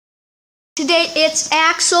Today it's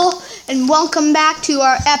Axel and welcome back to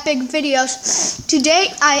our epic videos. Today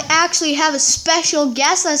I actually have a special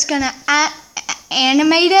guest that's gonna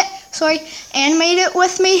animate it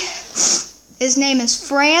with me. His name is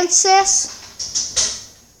Francis.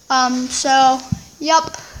 Yep.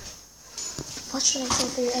 What should I say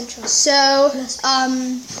for your intro? Say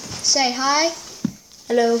hi.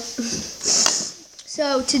 Hello.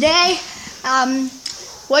 So today,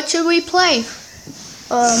 what should we play?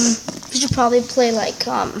 We should probably play like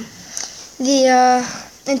the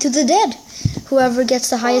Into the Dead. Whoever gets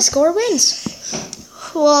the highest score wins.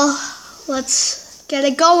 Well, let's get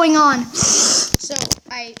it going on. So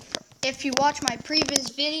if you watch my previous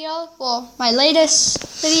video, well, my latest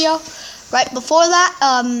video, right before that,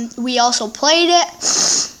 we also played it.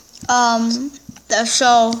 So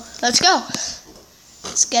let's go.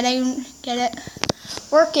 Let's get it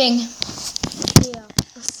working.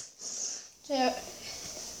 Yeah.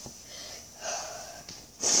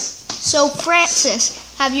 So Francis,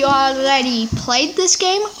 have you already played this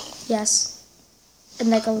game? Yes. And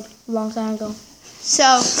like a long time ago. So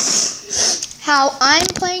how I'm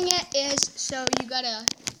playing it is, so you gotta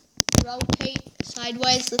rotate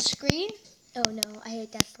sideways the screen. Oh no, I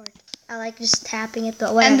hate that part. I like just tapping it,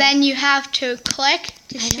 but whatever. And then you have to click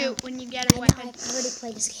to shoot when you get a weapon. I've already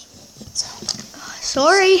played this game. So.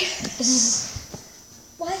 Sorry.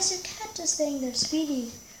 Why is your cat just staying there,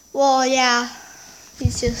 Speedy? Well, yeah,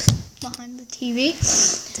 he's just behind the TV.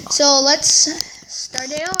 So let's start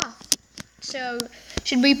it off. So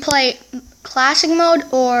should we play classic mode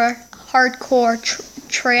or hardcore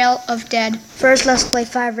Trail of Dead? First, let's play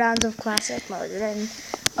 5 rounds of classic mode. Then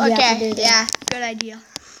Okay, yeah, good idea.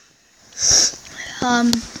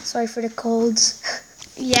 Sorry for the colds.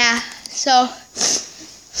 Yeah, so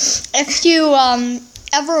if you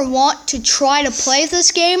ever want to try to play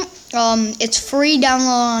this game, it's free. Download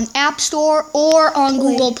on App Store or on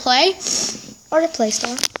Google Play. Or the Play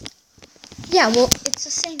Store. Yeah, well, it's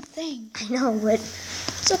the same thing. I know, but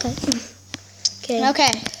it's okay. Okay.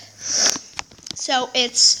 So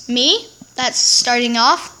it's me that's starting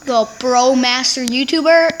off. The Bro Master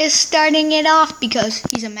YouTuber is starting it off because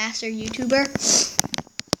he's a master YouTuber.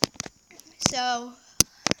 So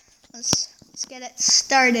let's get it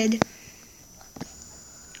started.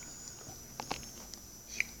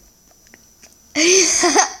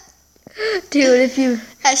 Dude, if you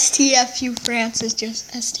STFU Francis, just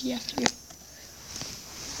STFU.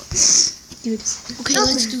 dude, Okay,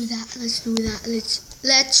 let's do that.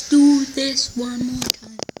 Let's do this one more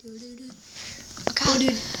time. Okay. oh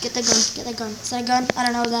dude, get the gun. Is that a gun? I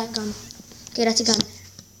don't know that gun. Okay, that's a gun.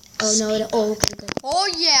 Oh no, okay, good. Oh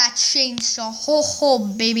yeah, chainsaw. Ho ho,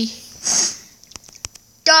 baby.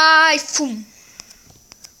 Die, boom.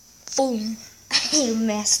 Boom. You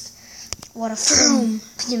missed. What a boom.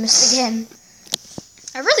 You missed again.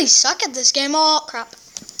 I really suck at this game. Oh crap.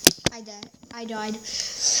 I died.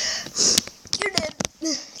 You did.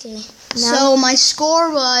 Okay. So my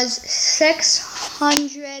score was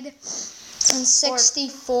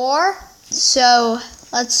 664. So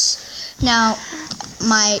now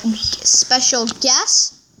my special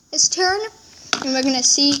guest is turn, and we're gonna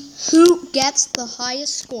see who gets the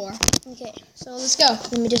highest score. Okay. So let's go.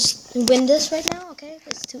 Let me just win this right now, okay?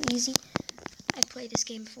 It's too easy. I've played this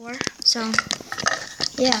game before, so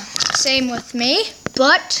yeah. Same with me,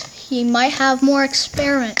 but he might have more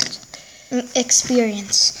experience.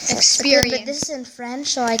 Experience. Experience. Okay, but this is in French,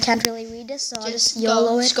 so I can't really read this, so I'll just go,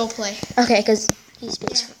 YOLO it. Just go play. Okay, because he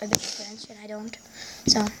speaks a bit French and I don't.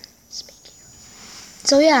 So,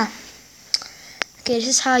 So yeah. Okay, this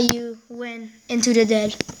is how you win Into the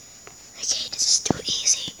Dead. Okay, this is too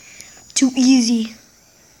easy. Too easy.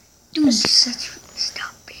 Dude,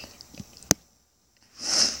 stop being.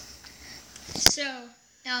 So,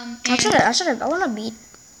 I want to beat.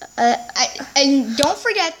 And don't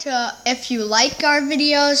forget to, if you like our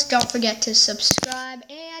videos, don't forget to subscribe.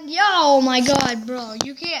 And oh my god, bro,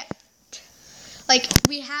 you can't. Like,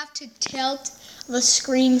 we have to tilt the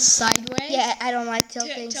screen sideways. Yeah, I don't like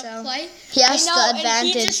tilting, to so play. he has I know, the advantage. And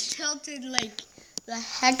he just tilted like the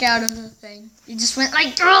heck out of the thing. He just went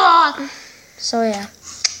like, ugh! So yeah.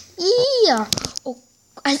 Yeah. Oh,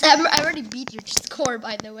 I already beat your score,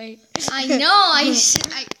 by the way. I know.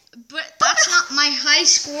 But that's not my high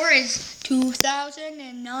score. Is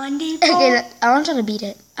 2,094. Okay, I want to try to beat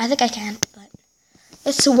it. I think I can, but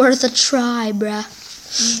it's worth a try, bruh.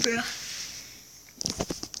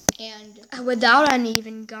 And without any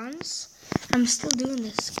even guns, I'm still doing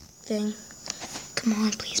this thing. Come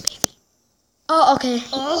on, please, baby. Oh, okay.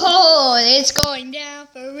 Oh, it's going down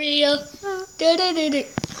for real.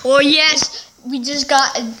 Oh yes, we just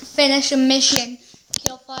got finished a mission.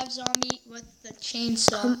 kill 5 zombies with the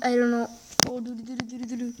chainsaw. I don't know.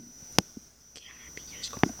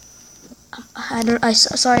 Oh,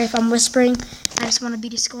 sorry if I'm whispering. I just want to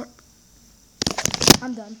beat the score.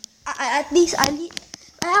 I'm done. At least I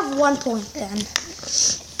have 1 point then.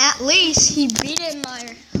 At least he beat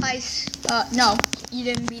my high. No, you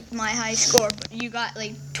didn't beat my high score, but you got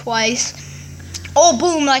like twice. Oh,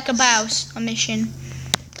 boom! Like a mouse. A mission.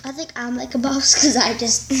 I think I'm like a boss because I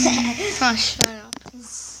just. Oh, shut up.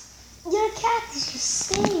 Your cat is just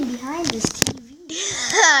staying behind this TV.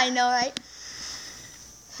 I know, right?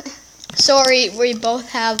 Sorry, we both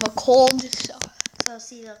have a cold, so. So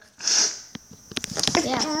see, look.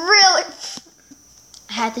 Yeah. Really,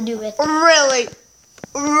 I had to do it.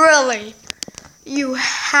 really, you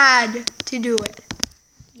had to do it.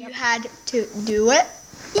 Yep. You had to do it.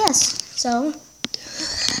 Yes. So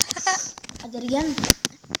I did again.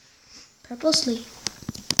 Purposely.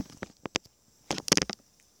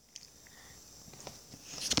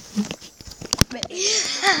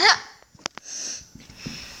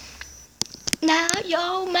 Now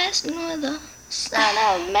you're messing with the son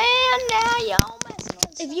of man. Now you're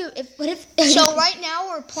messing with. So right now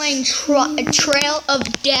we're playing Trail of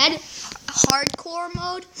Dead hardcore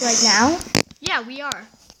mode. Right now? Yeah, we are.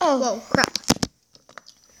 Oh. Whoa, crap.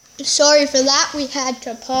 Sorry for that. We had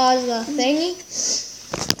to pause the thingy.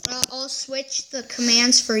 I'll switch the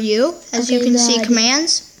commands for you. As you can see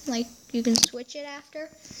commands. Like, you can switch it after.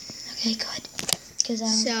 Okay, good.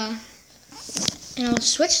 So, and I'll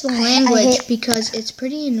switch the language because it's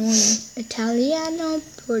pretty annoying. Italiano,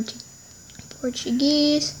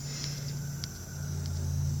 Portuguese.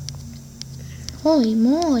 Holy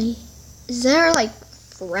moly. Is there like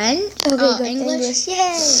French? Okay, good. English?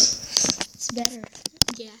 Yay! It's better.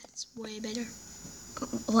 Yeah, it's way better.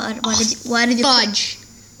 Why did you Fudge.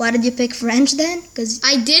 Why did you pick French then? Because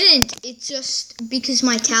I didn't. It's just because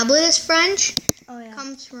my tablet is French. oh yeah.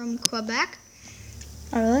 Comes from Quebec.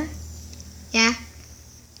 Oh really? Yeah.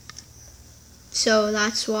 So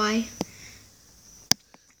that's why.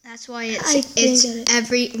 That's why it's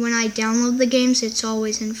when I download the games, it's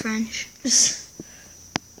always in French.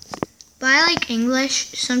 But I like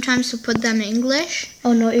English. Sometimes to put them in English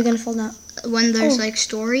Oh no, you're gonna fall down. when there's like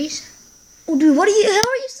stories. Oh dude, how are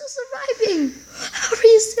you still surviving? How are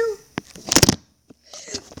you still?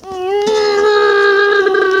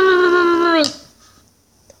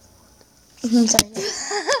 I'm sorry.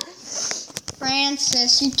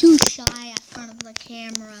 Francis, you're too shy in front of the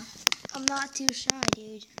camera. I'm not too shy,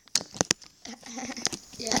 dude.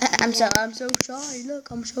 Yeah. I'm so shy. Look,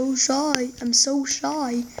 I'm so shy. I'm so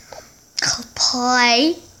shy.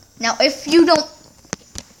 Play. Now, if you don't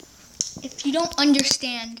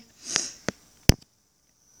understand.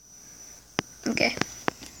 Okay.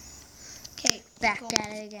 Okay. Back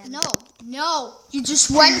at it again. No. You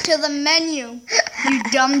just went to the menu. You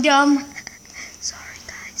dum-dum. Sorry,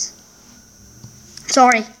 guys.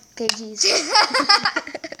 Sorry. Okay, jeez.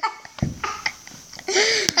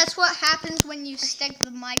 That's what happens when you stick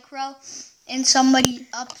the micro in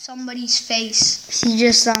somebody's face. He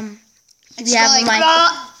just It's like,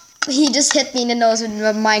 he just hit me in the nose with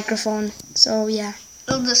the microphone. So yeah,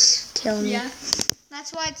 it'll just kill me. Yeah.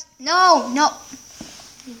 That's why it's no.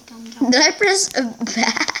 You dum-dum. Did I press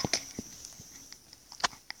back?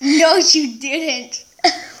 No, you didn't.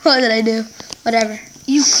 What did I do? Whatever.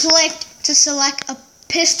 You clicked to select a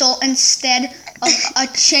pistol instead of a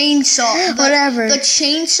chainsaw. Whatever. The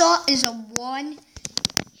chainsaw is a one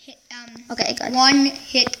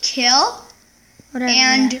hit kill, Whatever.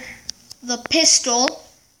 and the pistol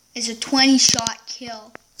is a 20-shot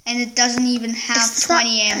kill, and it doesn't even have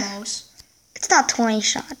 20 ammos. It's not 20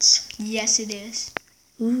 shots. Yes, it is.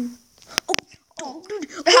 Ooh. Oh, dude.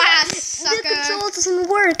 Ah, The sucker. control doesn't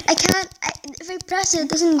work. I can't. If I press it, it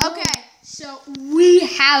doesn't go. Okay, so we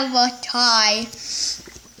have a tie.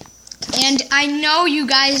 And I know you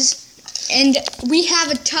guys, and we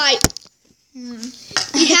have a tie.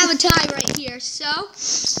 We have a tie right here. So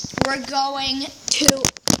we're going to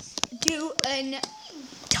do a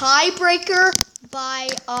tiebreaker by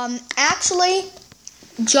actually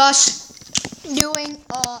just doing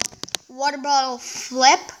a water bottle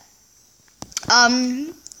flip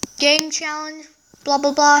game challenge, blah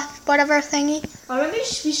blah blah, whatever thingy. Or maybe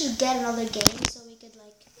we should get another game so we could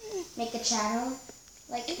like make the channel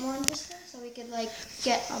like more interesting, so we could like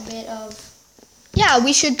get a bit of. Yeah,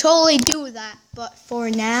 we should totally do that. But for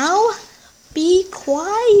now, be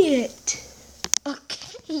quiet.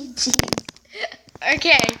 Okay, jeez.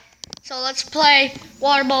 Okay, so let's play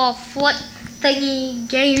water ball flip gaming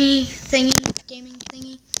thingy.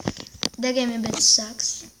 The game a bit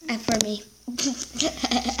sucks, and for me.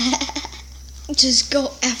 Just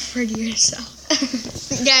go effort yourself.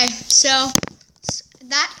 Okay, so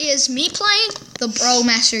that is me playing the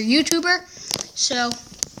Bromaster YouTuber. So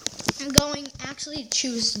I'm going actually to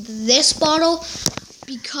choose this bottle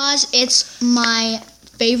because it's my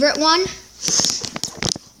favorite one.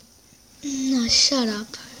 No, shut up.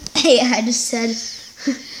 Hey, I just said.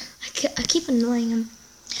 I keep annoying him.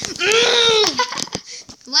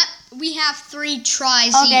 We have 3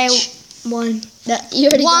 tries Okay, each. 1. You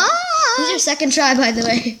already One. got. This is your second try, by the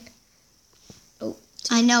way. Oh,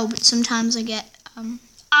 I know, but sometimes I get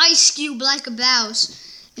Ice Cube like a blouse.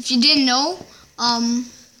 If you didn't know,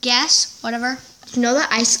 guess, whatever. did you know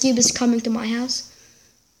that Ice Cube is coming to my house?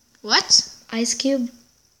 What Ice Cube?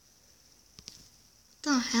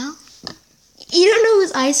 the hell? You don't know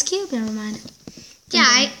who's Ice Cube? Never mind. Yeah,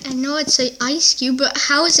 I know it's an Ice Cube, but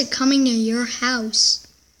how is it coming to your house?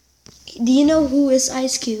 Do you know who is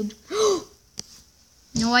Ice Cube?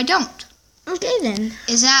 No, I don't. Okay then.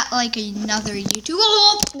 Is that like another YouTuber?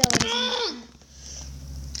 Oh! No, it isn't.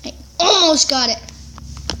 I almost got it.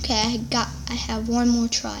 Okay, I have one more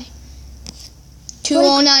try.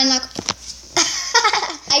 209 like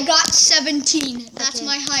I got 17. That's Okay.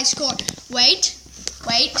 my high score. Wait.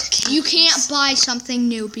 You can't buy something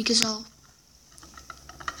new because I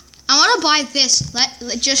want to buy this. Let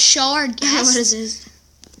just show our guests. What is this?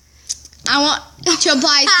 I want to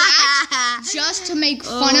buy that just to make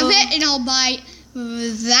fun of it, and I'll buy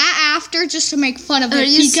that after just to make fun of it. Are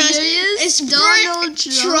you because serious? it's Donald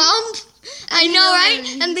Trump. I know, right?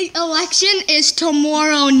 And the election is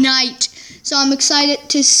tomorrow night. So I'm excited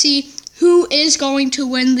to see who is going to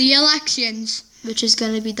win the elections. Which is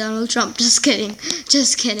gonna be Donald Trump. Just kidding.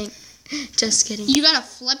 Just kidding. Just kidding. You gotta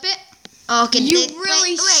flip it. Okay. You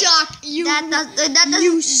really suck. You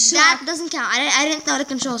suck. That doesn't count. I didn't know the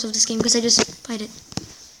controls of this game because I just played it.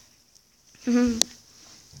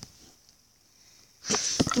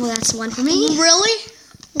 Well, that's one for me.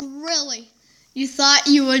 Really? You thought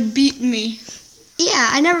you would beat me? Yeah,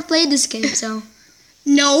 I never played this game, so.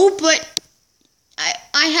 No, but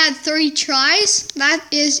I had 3 tries. That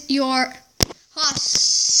is your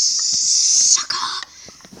sucker.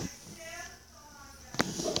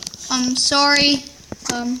 I'm sorry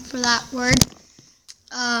for that word.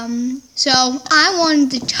 So I won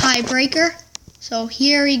the tiebreaker. So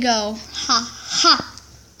here we go. Ha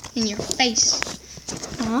in your face.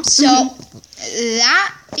 So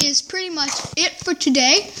that is pretty much it for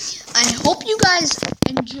today. I hope you guys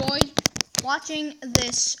enjoyed watching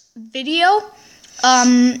this video.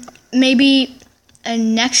 Maybe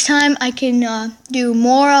next time I can do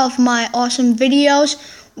more of my awesome videos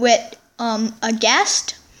with a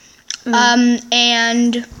guest.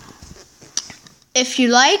 And if you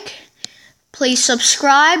like, please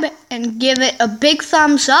subscribe and give it a big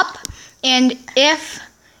thumbs up. And if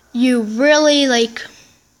you really like,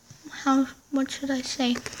 what should I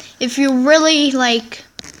say? If you really like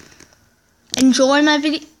enjoy my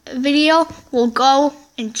video, we'll go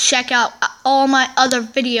and check out all my other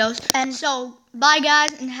videos. And so, bye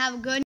guys, and have a good